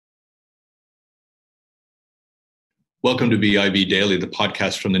Welcome to BIB Daily, the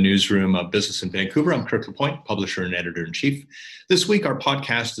podcast from the newsroom of business in Vancouver. I'm Kirk Lapointe, publisher and editor-in-chief. This week, our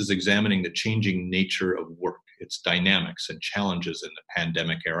podcast is examining the changing nature of work, its dynamics and challenges in the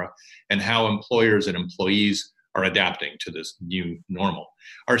pandemic era, and how employers and employees are adapting to this new normal.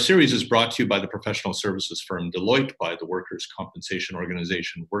 Our series is brought to you by the professional services firm Deloitte, by the workers' compensation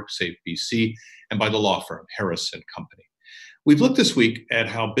organization WorkSafe BC, and by the law firm Harris and Company. We've looked this week at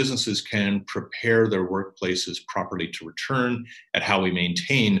how businesses can prepare their workplaces properly to return, at how we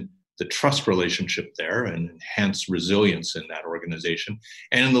maintain the trust relationship there and enhance resilience in that organization,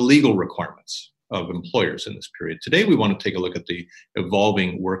 and in the legal requirements of employers in this period. Today, we want to take a look at the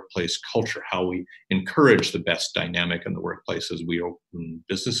evolving workplace culture, how we encourage the best dynamic in the workplace as we open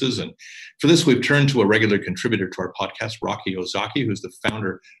businesses. And for this, we've turned to a regular contributor to our podcast, Rocky Ozaki, who's the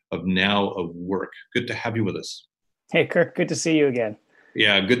founder of Now of Work. Good to have you with us. Hey, Kirk, good to see you again.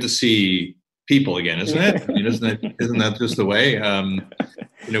 Yeah, good to see people again, isn't it? I mean, isn't that just the way?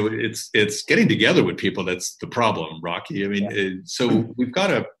 It's getting together with people that's the problem, Rocky. I mean, so we've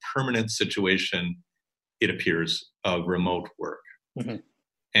got a permanent situation, it appears, of remote work. Mm-hmm.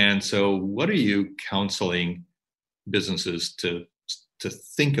 And so what are you counseling businesses to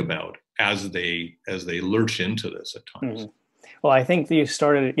think about as they lurch into this at times? Mm-hmm. Well, I think you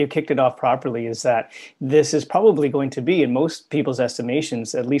kicked it off properly, is that this is probably going to be, in most people's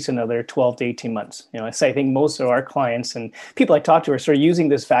estimations, at least another 12 to 18 months. I think most of our clients and people I talk to are sort of using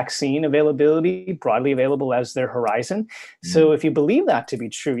this vaccine availability, broadly available, as their horizon. Mm-hmm. So if you believe that to be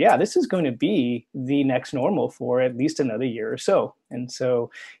true, this is going to be the next normal for at least another year or so. And so,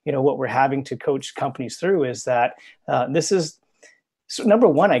 what we're having to coach companies through is that so number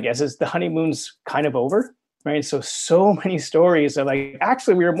one, I guess, is the honeymoon's kind of over. Right. So many stories are like,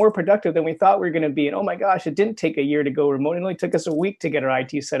 actually, we were more productive than we thought we were going to be. And oh my gosh, it didn't take a year to go remote. It only took us a week to get our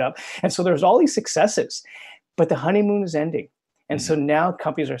IT set up. And so there's all these successes, but the honeymoon is ending. And so now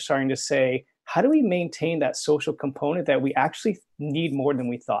companies are starting to say, how do we maintain that social component that we actually need more than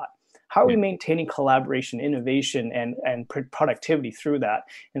we thought? How are we maintaining collaboration, innovation, and productivity through that?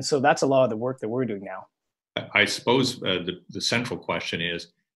 And so that's a lot of the work that we're doing now. I suppose the central question is,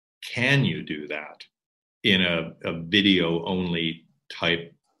 can you do that in a video-only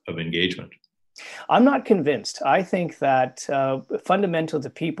type of engagement? I'm not convinced. I think that fundamental to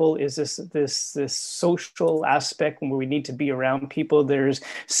people is this social aspect where we need to be around people. There's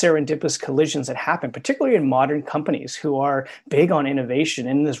serendipitous collisions that happen, particularly in modern companies who are big on innovation.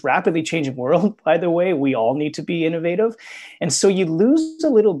 In this rapidly changing world, by the way, we all need to be innovative. And so you lose a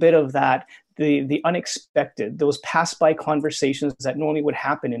little bit of that, the unexpected, those pass-by conversations that normally would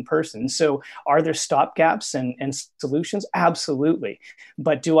happen in person. So are there stopgaps and solutions? Absolutely.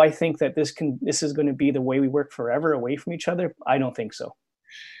 But do I think that this is going to be the way we work forever away from each other? I don't think so.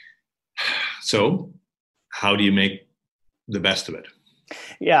 So how do you make the best of it?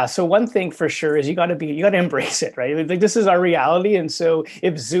 Yeah. So one thing for sure is you got to embrace it, right? Like, this is our reality. And so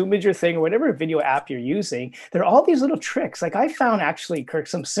if Zoom is your thing or whatever video app you're using, there are all these little tricks. Like, I found, actually, Kirk,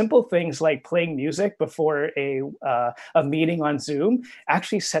 some simple things like playing music before a meeting on Zoom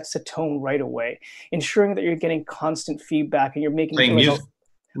actually sets the tone right away, ensuring that you're getting constant feedback and you're making playing music.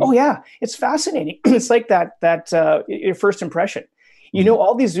 Oh yeah, it's fascinating. It's like that your first impression.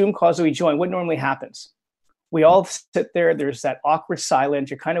 All these Zoom calls that we join, what normally happens? We all sit there. There's that awkward silence.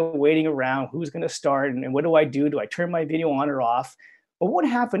 You're kind of waiting around. Who's going to start? And what do I do? Do I turn my video on or off? But what would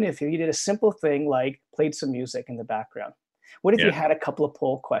happen if you did a simple thing like played some music in the background? What if you had a couple of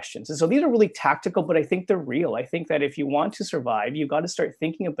poll questions? And so these are really tactical, but I think they're real. I think that if you want to survive, you've got to start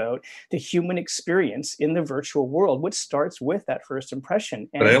thinking about the human experience in the virtual world, which starts with that first impression.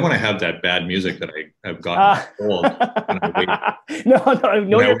 But I don't want to have that bad music that I've gotten old.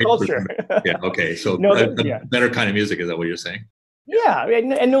 No, your culture. Okay. So better kind of music, is that what you're saying? Yeah,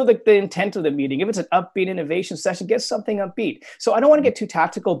 and know the intent of the meeting. If it's an upbeat innovation session, get something upbeat. So I don't want to get too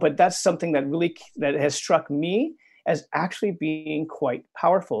tactical, but that's something that has struck me as actually being quite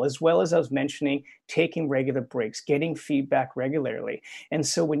powerful, as well as I was mentioning, taking regular breaks, getting feedback regularly. And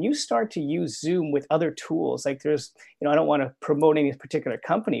so when you start to use Zoom with other tools, like there's, I don't want to promote any particular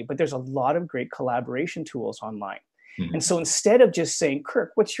company, but there's a lot of great collaboration tools online. Mm-hmm. And so instead of just saying,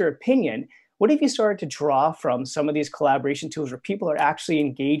 Kirk, what's your opinion? What if you started to draw from some of these collaboration tools where people are actually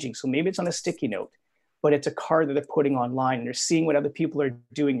engaging? So maybe it's on a sticky note, but it's a card that they're putting online and they're seeing what other people are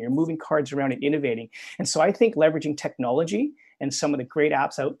doing. You're moving cards around and innovating. And so I think leveraging technology and some of the great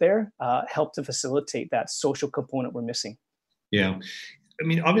apps out there help to facilitate that social component we're missing. Yeah. I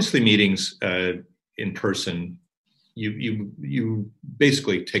mean, obviously meetings in person, you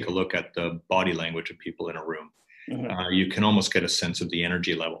basically take a look at the body language of people in a room. Mm-hmm. You can almost get a sense of the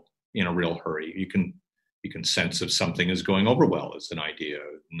energy level in a real hurry. You can You can sense if something is going over well as an idea,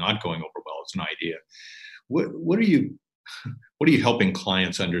 not going over well as an idea. What are you what are you helping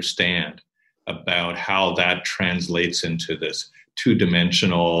clients understand about how that translates into this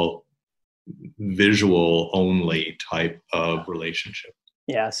two-dimensional, visual only type of relationship?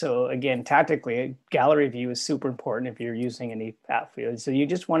 Yeah. So again, tactically, gallery view is super important if you're using any app. So you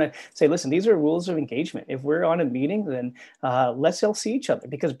just want to say, listen, these are rules of engagement. If we're on a meeting, then let's all see each other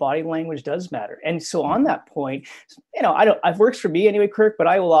because body language does matter. And so on that point, it works for me anyway, Kirk, but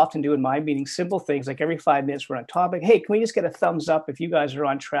I will often do in my meetings simple things like every 5 minutes we're on topic. Hey, can we just get a thumbs up if you guys are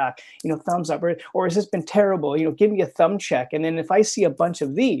on track? Thumbs up, or has this been terrible? Give me a thumb check. And then if I see a bunch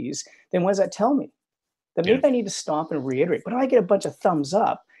of these, then what does that tell me? Then Yeah. maybe I need to stop and reiterate. But if I get a bunch of thumbs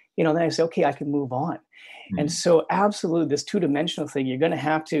up, then I say, okay, I can move on. And so absolutely, this two-dimensional thing, you're going to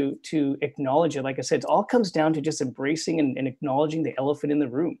have to acknowledge it. Like I said, it all comes down to just embracing and acknowledging the elephant in the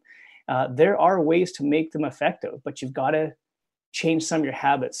room. There are ways to make them effective, but you've got to change some of your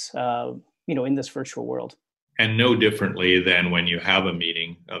habits, in this virtual world. And no differently than when you have a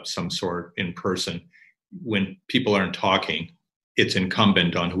meeting of some sort in person, when people aren't talking, it's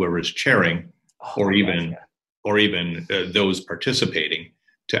incumbent on whoever is chairing or even those participating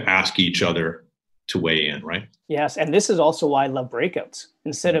to ask each other to weigh in, right? Yes, and this is also why I love breakouts.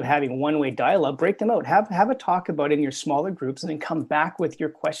 Instead of having one-way dialogue, break them out. Have a talk about it in your smaller groups, and then come back with your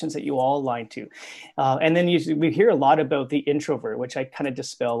questions that you all align to. And then we hear a lot about the introvert, which I kind of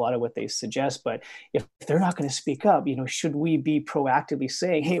dispel a lot of what they suggest. But if they're not going to speak up, should we be proactively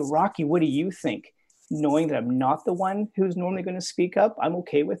saying, "Hey, Rocky, what do you think?" Knowing that I'm not the one who's normally going to speak up, I'm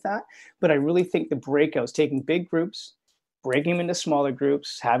okay with that. But I really think the breakouts, taking big groups, breaking them into smaller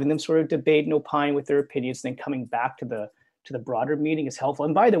groups, having them sort of debate and opine with their opinions, then coming back to the broader meeting is helpful.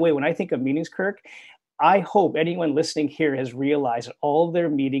 And by the way, when I think of meetings, Kirk, I hope anyone listening here has realized that all of their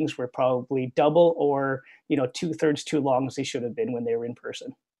meetings were probably double or 2/3 too long as they should have been when they were in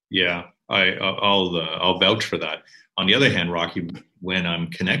person. Yeah, I'll vouch for that. On the other hand, Rocky, when I'm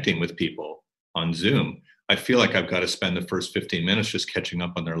connecting with people on Zoom, I feel like I've got to spend the first 15 minutes just catching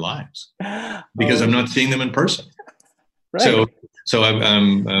up on their lives because I'm not seeing them in person. Right. So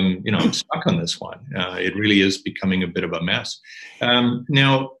I'm stuck on this one. It really is becoming a bit of a mess.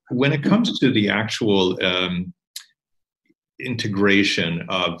 Now, when it comes to the actual integration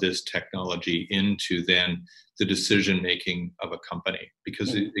of this technology into then the decision making of a company,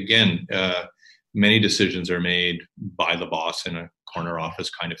 because again, many decisions are made by the boss in a corner office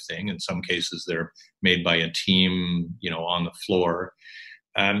kind of thing. In some cases, they're made by a team, on the floor.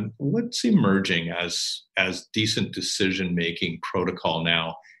 What's emerging as decent decision-making protocol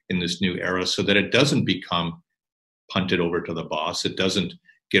now in this new era, so that it doesn't become punted over to the boss? It doesn't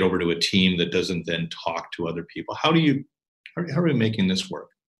get over to a team that doesn't then talk to other people. How are we making this work?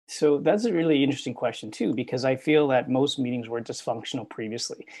 So that's a really interesting question too, because I feel that most meetings were dysfunctional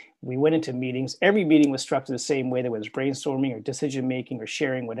previously. We went into meetings, every meeting was structured the same way, that was brainstorming or decision making or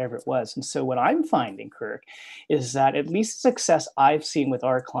sharing, whatever it was. And so what I'm finding, Kirk, is that at least the success I've seen with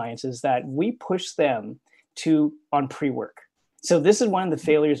our clients is that we push them on pre-work. So this is one of the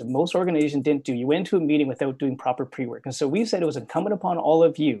failures that most organizations didn't do. You went to a meeting without doing proper pre-work. And so we said it was incumbent upon all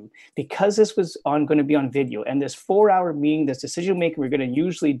of you, because this was going to be on video, and this 4-hour meeting, this decision making we're going to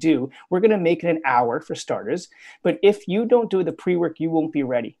usually do, we're going to make it an hour for starters. But if you don't do the pre-work, you won't be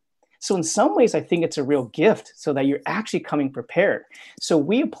ready. So in some ways, I think it's a real gift, so that you're actually coming prepared. So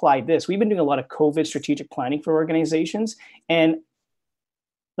we applied this. We've been doing a lot of COVID strategic planning for organizations, and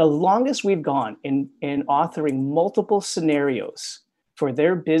the longest we've gone in authoring multiple scenarios for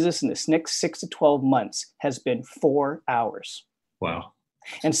their business in this next 6 to 12 months has been 4 hours. Wow.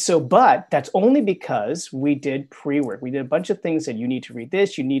 And so, but that's only because we did pre-work. We did a bunch of things that you need to read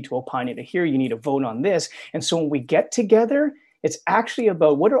this, you need to opine it here, you need to vote on this. And so when we get together, it's actually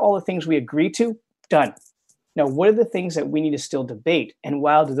about what are all the things we agree to? Done. Now, what are the things that we need to still debate? And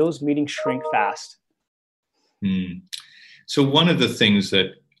wow, do those meetings shrink fast? So one of the things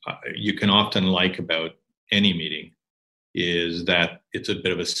that you can often like about any meeting is that it's a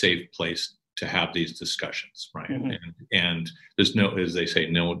bit of a safe place to have these discussions, right? Mm-hmm. And there's no, as they say,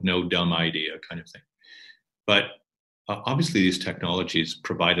 no dumb idea kind of thing. But obviously these technologies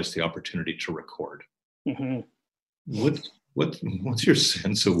provide us the opportunity to record. Mm-hmm. What's your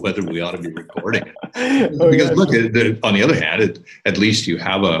sense of whether we ought to be recording it? Because look, on the other hand, at least you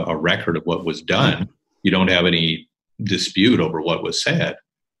have a record of what was done. You don't have any dispute over what was said.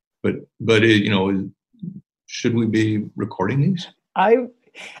 But should we be recording these? I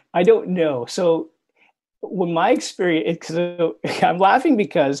don't know. So when my experience, I'm laughing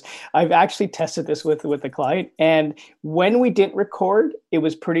because I've actually tested this with a client, and when we didn't record, it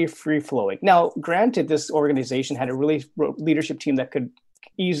was pretty free flowing. Now, granted, this organization had a really leadership team that could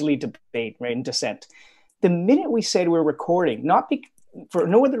easily debate, right, and dissent. The minute we said we're recording, for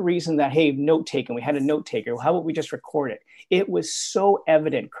no other reason that, hey, note taken, we had a note taker, how about we just record it? It was so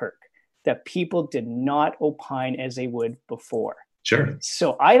evident, Kirk, that people did not opine as they would before. Sure.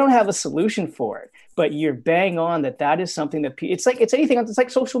 So I don't have a solution for it, but you're bang on that is something that it's anything else. It's like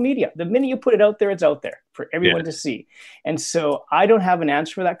social media. The minute you put it out there, it's out there for everyone to see. And so I don't have an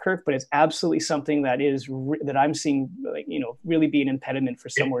answer for that, Kirk, but it's absolutely something that that I'm seeing, really be an impediment for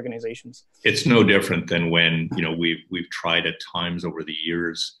some organizations. It's no different than when, we've tried at times over the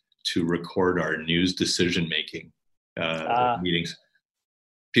years to record our news decision-making meetings.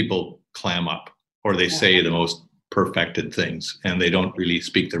 People clam up, or they say the most perfected things, and they don't really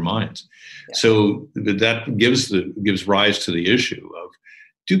speak their minds. Yeah. So that gives rise to the issue of,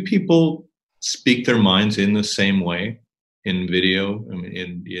 do people speak their minds in the same way in video,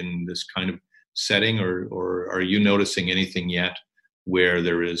 in this kind of setting, or are you noticing anything yet where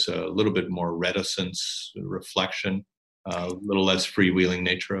there is a little bit more reticence, reflection, a little less freewheeling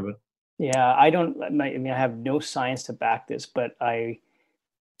nature of it? Yeah, I have no science to back this, but I'm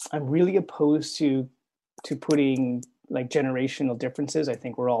really opposed to putting like generational differences. I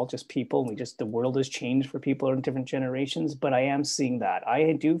think we're all just people, and the world has changed for people in different generations, but I am seeing that.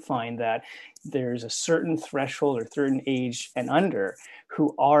 I do find that there's a certain threshold or certain age and under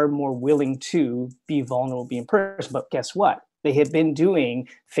who are more willing to be vulnerable, be in person. But guess what? They had been doing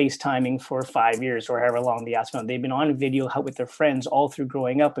FaceTiming for 5 years or however long they asked for. They've been on video with their friends all through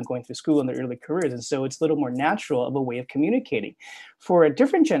growing up and going through school in their early careers. And so it's a little more natural of a way of communicating. For a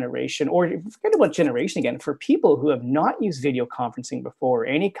different generation, or forget about generation again, for people who have not used video conferencing before, or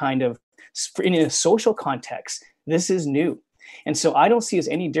any kind of, in a social context, this is new. And so I don't see as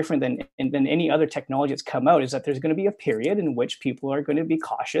any different than any other technology that's come out, is that there's going to be a period in which people are going to be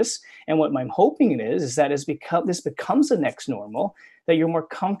cautious. And what I'm hoping is that this becomes the next normal, that you're more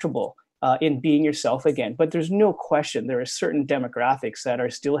comfortable in being yourself again. But there's no question there are certain demographics that are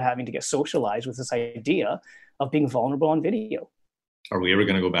still having to get socialized with this idea of being vulnerable on video. Are we ever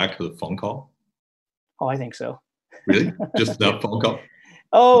going to go back to the phone call? Oh, I think so. Really? Just that phone call?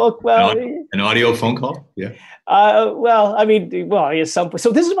 Oh, well, an audio phone call. Yeah. So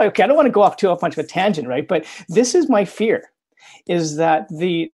this is okay, I don't want to go off too much of a tangent, right? But this is my fear, is that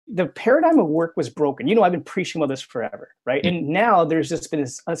the paradigm of work was broken. I've been preaching about this forever, right? Mm-hmm. And now there's just been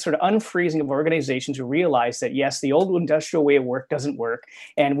a sort of unfreezing of organizations who realize that, yes, the old industrial way of work doesn't work,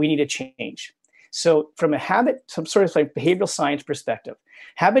 and we need a change. So from some sort of like behavioral science perspective,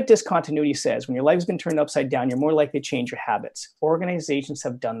 habit discontinuity says when your life has been turned upside down, you're more likely to change your habits. Organizations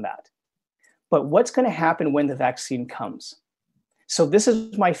have done that. But what's going to happen when the vaccine comes? So this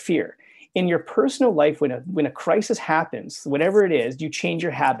is my fear. In your personal life, when a crisis happens, whatever it is, you change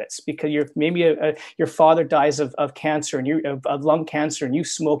your habits because your father dies of cancer and of lung cancer, and you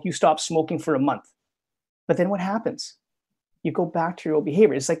stop smoking for a month. But then what happens? You go back to your old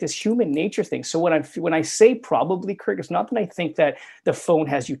behavior. It's like this human nature thing. So when I say probably, Kirk, it's not that I think that the phone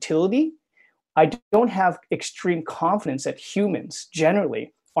has utility. I don't have extreme confidence that humans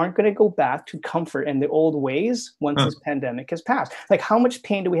generally aren't going to go back to comfort and the old ways once this pandemic has passed. Like, how much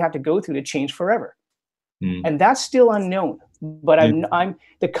pain do we have to go through to change forever? And that's still unknown. But I'm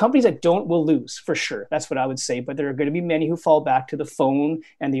the companies that don't will lose for sure. That's what I would say. But there are going to be many who fall back to the phone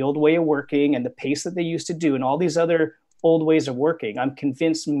and the old way of working and the pace that they used to do and all these other old ways of working. I'm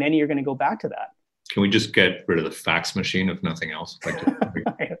convinced many are going to go back to that. Can we just get rid of the fax machine if nothing else?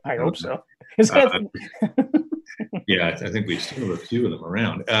 I hope so. Yeah, I think we still have a few of them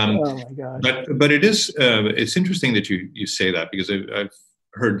around. Oh my God! But it's interesting that you say that, because I've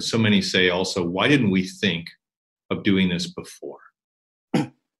heard so many say also, why didn't we think of doing this before?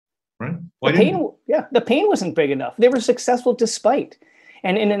 Right? The pain wasn't big enough. They were successful despite.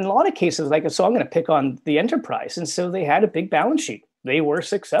 And in a lot of cases, so I'm going to pick on the enterprise. And so they had a big balance sheet. They were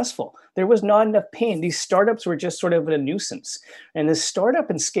successful. There was not enough pain. These startups were just sort of a nuisance. And this startup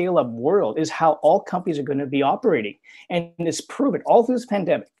and scale up world is how all companies are going to be operating. And it's proven all through this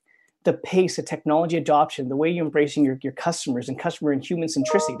pandemic, the pace of technology adoption, the way you're embracing your customers and customer and human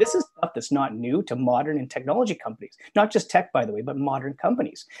centricity. This is stuff that's not new to modern and technology companies, not just tech, by the way, but modern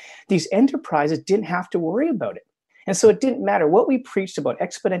companies. These enterprises didn't have to worry about it. And so it didn't matter what we preached about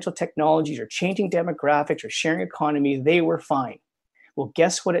exponential technologies or changing demographics or sharing economy, they were fine. Well,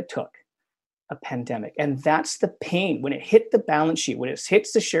 guess what it took? A pandemic. And that's the pain. When it hit the balance sheet, when it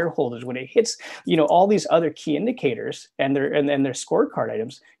hits the shareholders, when it hits, all these other key indicators and their scorecard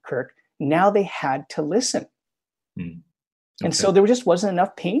items, Kirk, Now they had to listen. Okay. And so there just wasn't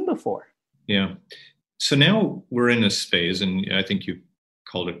enough pain before. Yeah. So now we're in this phase, and I think you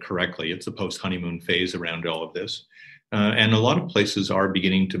called it correctly. It's the post-honeymoon phase around all of this. And a lot of places are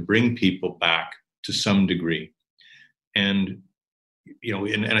beginning to bring people back to some degree. And,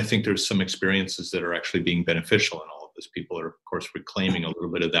 and I think there's some experiences that are actually being beneficial in all of this. People are, of course, reclaiming a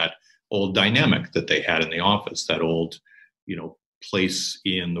little bit of that old dynamic that they had in the office, that old, place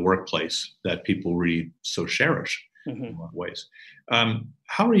in the workplace that people really so cherish in a lot of ways.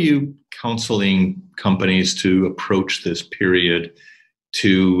 How are you counseling companies to approach this period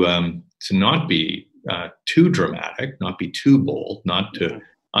to not be too dramatic, not be too bold, not to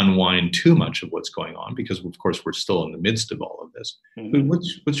unwind too much of what's going on? Because, of course, we're still in the midst of all of this.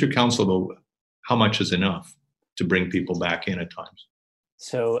 What's your counsel about how much is enough to bring people back in at times?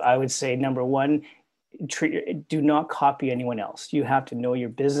 So I would say, number one, do not copy anyone else. You have to know your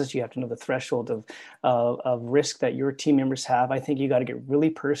business. You have to know the threshold of risk that your team members have. I think you got to get really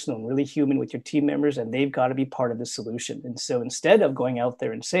personal and really human with your team members, and they've got to be part of the solution. And so instead of going out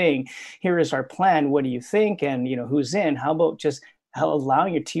there and saying, here is our plan, what do you think? And who's in, how about just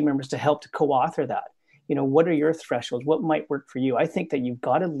allowing your team members to help to co-author that? What are your thresholds? What might work for you? I think that you've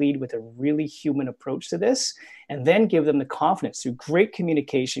got to lead with a really human approach to this, and then give them the confidence through great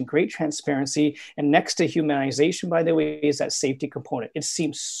communication, great transparency. And next to humanization, by the way, is that safety component. It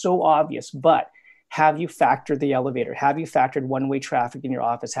seems so obvious, but have you factored the elevator? Have you factored one-way traffic in your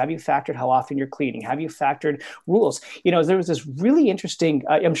office? Have you factored how often you're cleaning? Have you factored rules? There was this really interesting,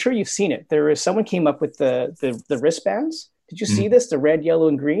 I'm sure you've seen it. Someone came up with the wristbands. Did you see this? The red, yellow,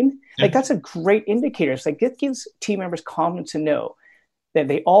 and green? Yeah. Like, that's a great indicator. It's like, it gives team members confidence to know that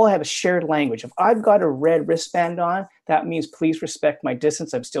they all have a shared language. If I've got a red wristband on, that means please respect my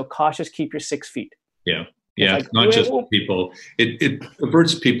distance. I'm still cautious. Keep your 6 feet. Yeah. Yeah. It's not just people. It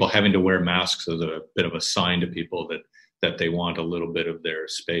averts people having to wear masks as a bit of a sign to people that they want a little bit of their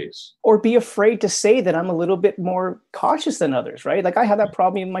space. Or be afraid to say that I'm a little bit more cautious than others, right? Like, I have that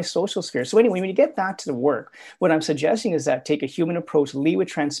problem in my social sphere. So anyway, when you get back to the work, what I'm suggesting is that take a human approach, lead with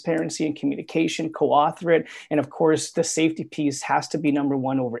transparency and communication, co-author it. And of course, the safety piece has to be number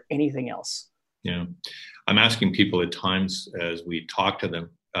one over anything else. Yeah. I'm asking people at times as we talk to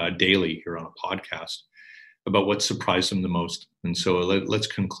them daily here on a podcast about what surprised them the most. And so let's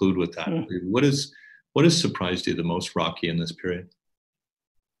conclude with that. What has surprised you the most, Rocky, in this period?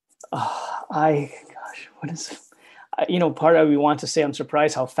 Part of me want to say I'm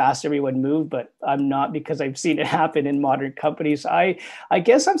surprised how fast everyone moved, but I'm not, because I've seen it happen in modern companies. I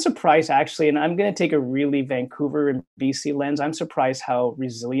guess I'm surprised, actually, and I'm going to take a really Vancouver and BC lens. I'm surprised how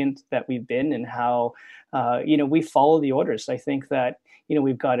resilient that we've been, and how, we follow the orders. I think that,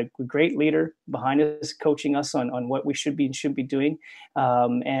 we've got a great leader behind us, coaching us on what we should be and shouldn't be doing.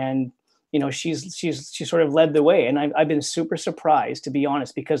 And she's sort of led the way. And I've been super surprised, to be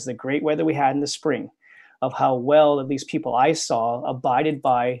honest, because the great weather we had in the spring, of how well, at least people I saw, abided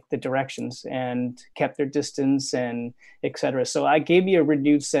by the directions and kept their distance, and et cetera. So I gave me a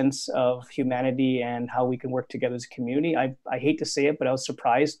renewed sense of humanity and how we can work together as a community. I hate to say it, but I was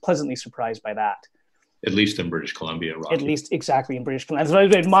pleasantly surprised by that. At least in British Columbia, Rocky. At least, exactly, in British Columbia.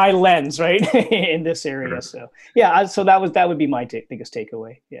 That's my lens, right, in this area. Sure. So yeah, so that would be my biggest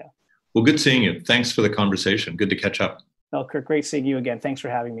takeaway. Yeah. Well, good seeing you. Thanks for the conversation. Good to catch up. Oh, Kirk, great seeing you again. Thanks for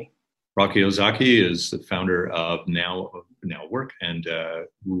having me. Rocky Ozaki is the founder of Now Work, and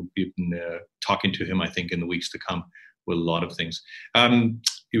we'll be talking to him, I think, in the weeks to come with a lot of things.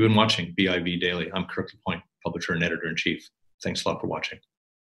 You've been watching BIV Daily. I'm Kirk LaPointe, publisher and editor-in-chief. Thanks a lot for watching.